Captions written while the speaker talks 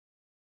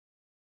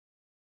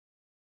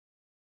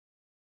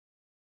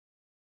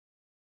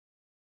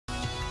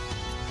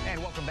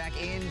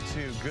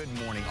into Good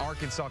Morning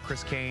Arkansas.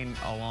 Chris Kane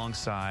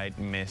alongside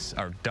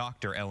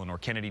Dr. Eleanor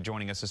Kennedy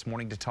joining us this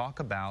morning to talk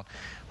about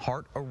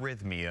heart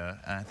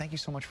arrhythmia. Thank you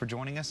so much for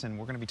joining us, and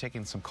we're going to be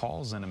taking some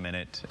calls in a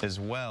minute as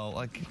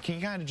well. Can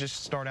you kind of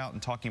just start out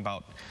and talking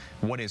about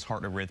what is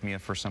heart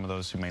arrhythmia for some of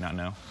those who may not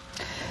know?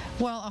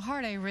 Well, a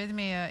heart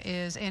arrhythmia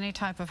is any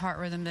type of heart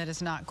rhythm that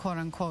is not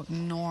quote-unquote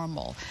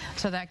normal.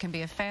 So that can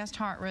be a fast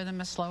heart rhythm,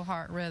 a slow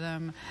heart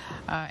rhythm,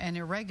 an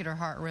irregular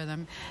heart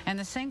rhythm. And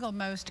the single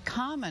most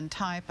common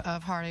type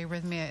of heart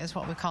arrhythmia is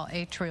what we call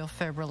atrial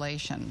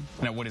fibrillation.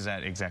 Now, what does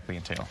that exactly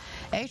entail?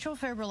 Atrial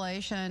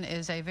fibrillation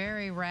is a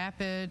very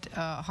rapid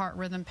heart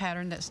rhythm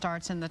pattern that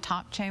starts in the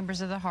top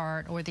chambers of the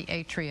heart, or the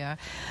atria.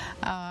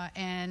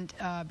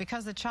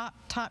 Because the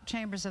top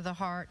chambers of the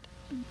heart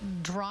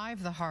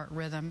drive the heart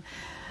rhythm,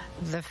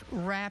 the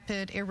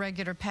rapid,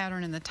 irregular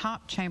pattern in the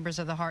top chambers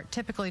of the heart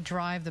typically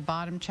drive the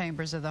bottom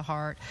chambers of the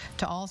heart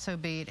to also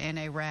beat in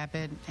a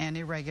rapid and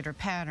irregular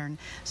pattern,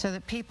 so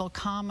that people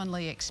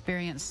commonly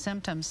experience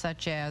symptoms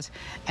such as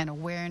an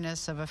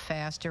awareness of a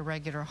fast,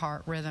 irregular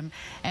heart rhythm.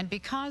 And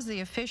because the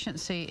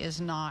efficiency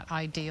is not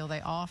ideal,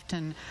 they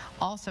often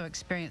also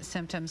experience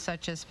symptoms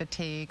such as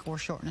fatigue or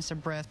shortness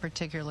of breath,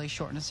 particularly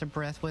shortness of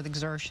breath with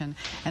exertion,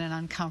 and an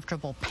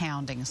uncomfortable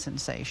pounding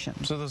sensation.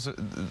 So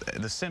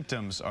the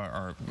symptoms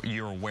are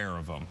you're aware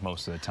of them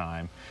most of the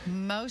time?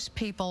 Most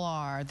people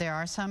are. There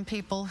are some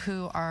people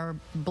who are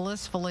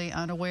blissfully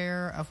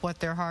unaware of what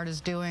their heart is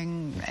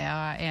doing,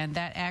 and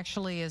that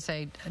actually is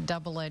a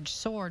double-edged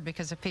sword,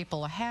 because if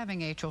people are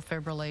having atrial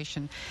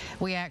fibrillation,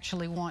 we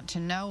actually want to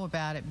know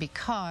about it,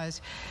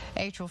 because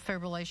atrial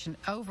fibrillation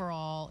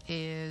overall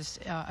is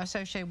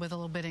associated with a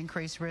little bit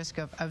increased risk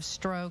of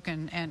stroke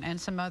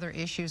and some other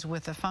issues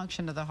with the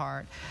function of the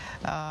heart,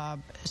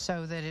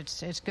 so that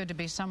it's good to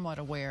be somewhat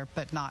aware,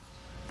 but not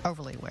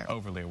overly aware.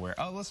 Overly aware.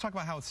 Oh, let's talk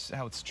about how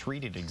it's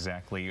treated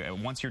exactly.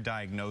 Once you're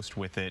diagnosed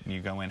with it and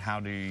you go in, how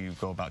do you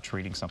go about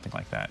treating something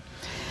like that?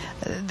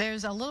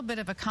 There's a little bit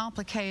of a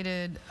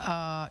complicated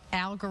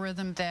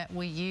algorithm that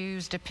we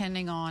use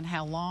depending on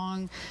how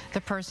long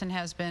the person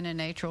has been in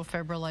atrial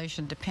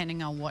fibrillation,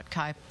 depending on what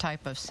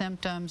type of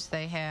symptoms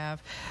they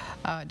have,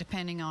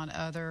 depending on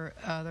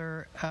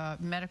other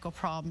medical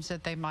problems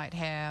that they might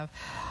have.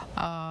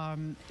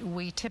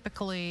 We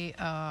typically,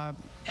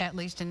 at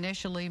least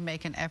initially,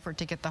 make an effort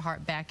to get the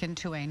heart back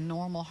into a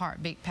normal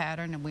heartbeat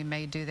pattern, and we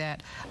may do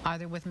that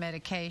either with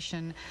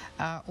medication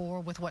or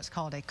with what's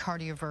called a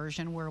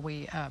cardioversion, where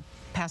we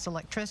pass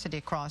electricity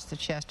across the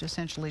chest to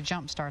essentially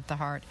jumpstart the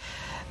heart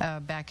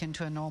back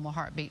into a normal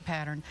heartbeat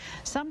pattern.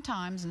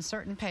 Sometimes in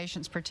certain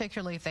patients,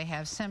 particularly if they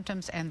have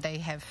symptoms and they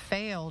have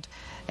failed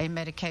a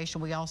medication,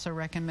 we also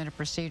recommend a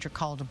procedure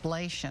called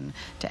ablation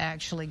to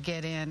actually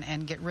get in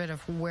and get rid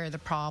of where the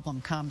problem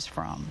comes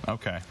from.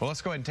 Okay, well,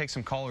 let's go ahead and take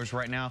some callers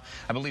right now.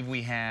 I believe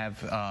we have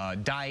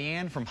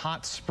Diane from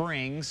Hot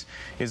Springs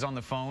is on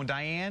the phone.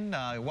 Diane,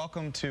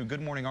 welcome to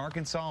Good Morning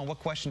Arkansas. And what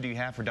question do you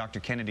have for Dr.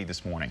 Kennedy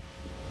this morning?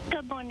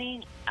 Good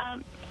morning.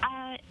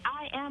 I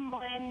am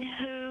one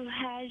who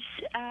has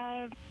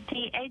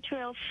the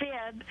atrial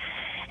fib,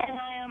 and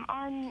I am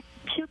on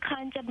two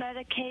kinds of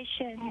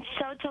medication,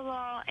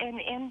 sotalol and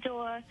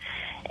Endor,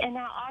 and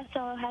I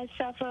also have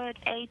suffered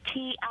a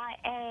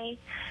TIA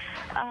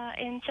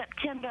in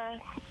September.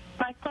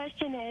 My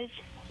question is,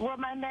 will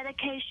my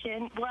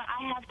medication, will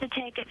I have to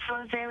take it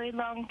for a very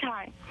long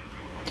time?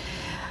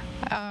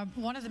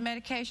 One of the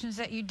medications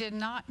that you did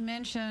not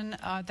mention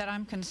that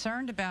I'm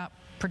concerned about,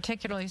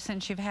 particularly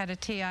since you've had a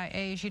TIA,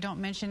 is you don't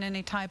mention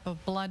any type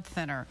of blood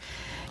thinner.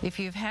 If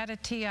you've had a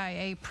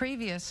TIA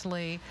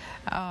previously,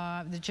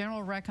 the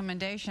general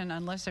recommendation,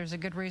 unless there's a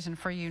good reason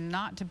for you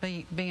not to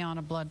be on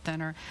a blood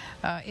thinner,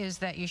 is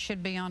that you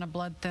should be on a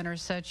blood thinner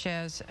such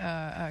as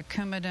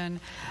Coumadin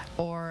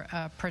or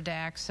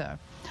Pradaxa.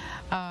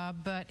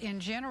 But in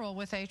general,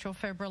 with atrial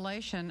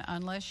fibrillation,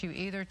 unless you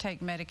either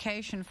take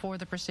medication for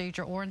the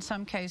procedure or in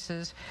some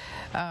cases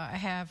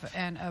have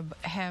an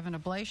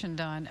ablation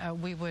done,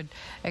 we would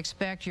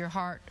expect your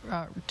heart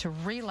to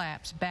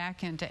relapse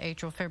back into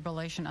atrial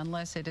fibrillation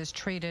unless it is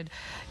treated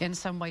in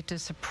some way to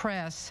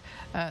suppress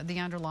the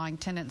underlying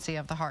tendency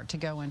of the heart to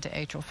go into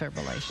atrial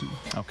fibrillation.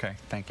 Okay,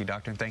 thank you,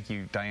 doctor, and thank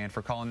you, Diane,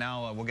 for calling.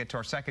 Now we'll get to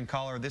our second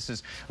caller. This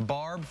is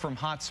Barb from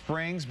Hot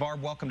Springs.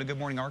 Barb, welcome to Good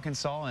Morning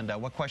Arkansas, and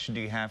what question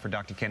do you have for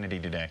Dr. Kennedy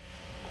today?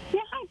 Yeah,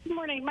 hi, good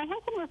morning. My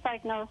husband was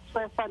diagnosed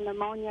with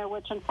pneumonia,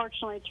 which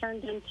unfortunately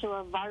turned into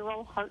a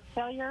viral heart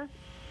failure.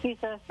 He's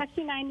a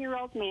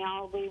 69-year-old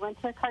male. We went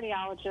to a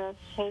cardiologist.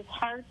 His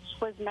heart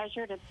was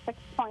measured at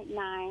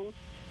 6.9.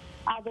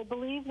 They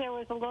believe there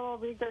was a little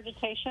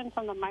regurgitation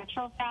from the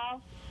mitral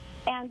valve.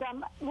 And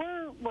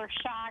we're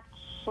shocked.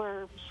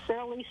 We're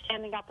barely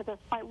standing up at this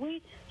point.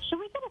 Should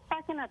we get a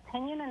second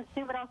opinion and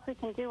see what else we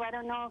can do? I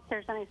don't know if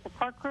there's any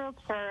support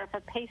groups or if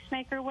a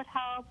pacemaker would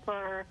help,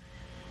 or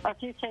if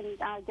you can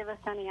give us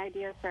any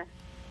ideas, sir.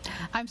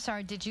 I'm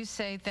sorry, did you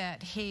say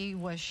that he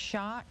was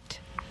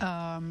shocked?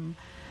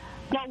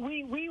 No,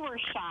 we were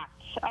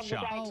shocked.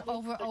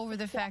 Over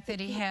the fact that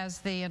he has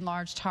the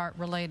enlarged heart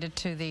related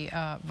to the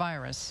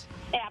virus.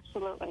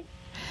 Absolutely.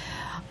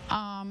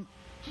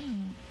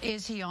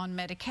 Is he on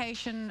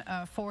medication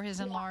for his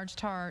enlarged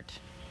heart?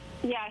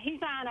 Yeah, he's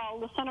on a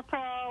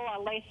lisinopril, a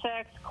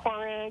Lasix,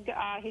 Corig.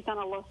 He's on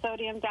a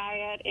low-sodium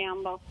diet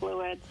and low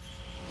fluids.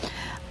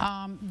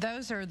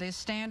 Those are the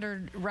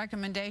standard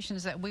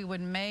recommendations that we would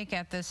make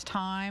at this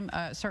time.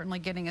 Certainly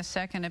getting a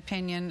second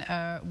opinion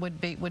would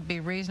be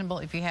reasonable.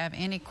 If you have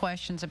any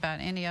questions about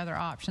any other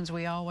options,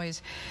 we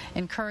always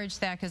encourage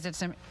that, because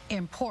it's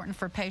important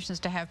for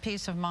patients to have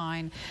peace of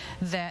mind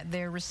that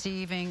they're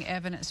receiving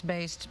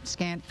evidence-based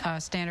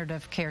standard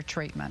of care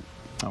treatment.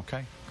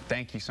 Okay.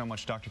 Thank you so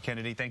much, Dr.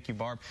 Kennedy. Thank you,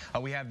 Barb.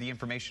 We have the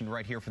information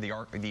right here for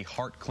the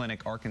Heart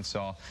Clinic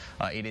Arkansas.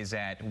 It is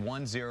at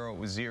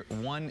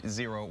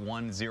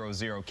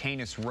 10100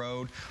 Canis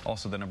Road.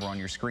 Also the number on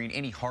your screen.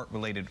 Any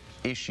heart-related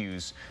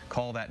issues,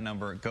 call that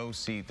number. Go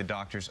see the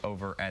doctors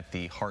over at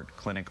the Heart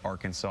Clinic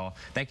Arkansas.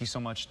 Thank you so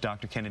much,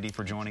 Dr. Kennedy,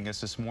 for joining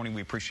us this morning.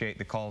 We appreciate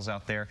the calls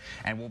out there,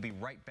 and we'll be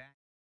right back.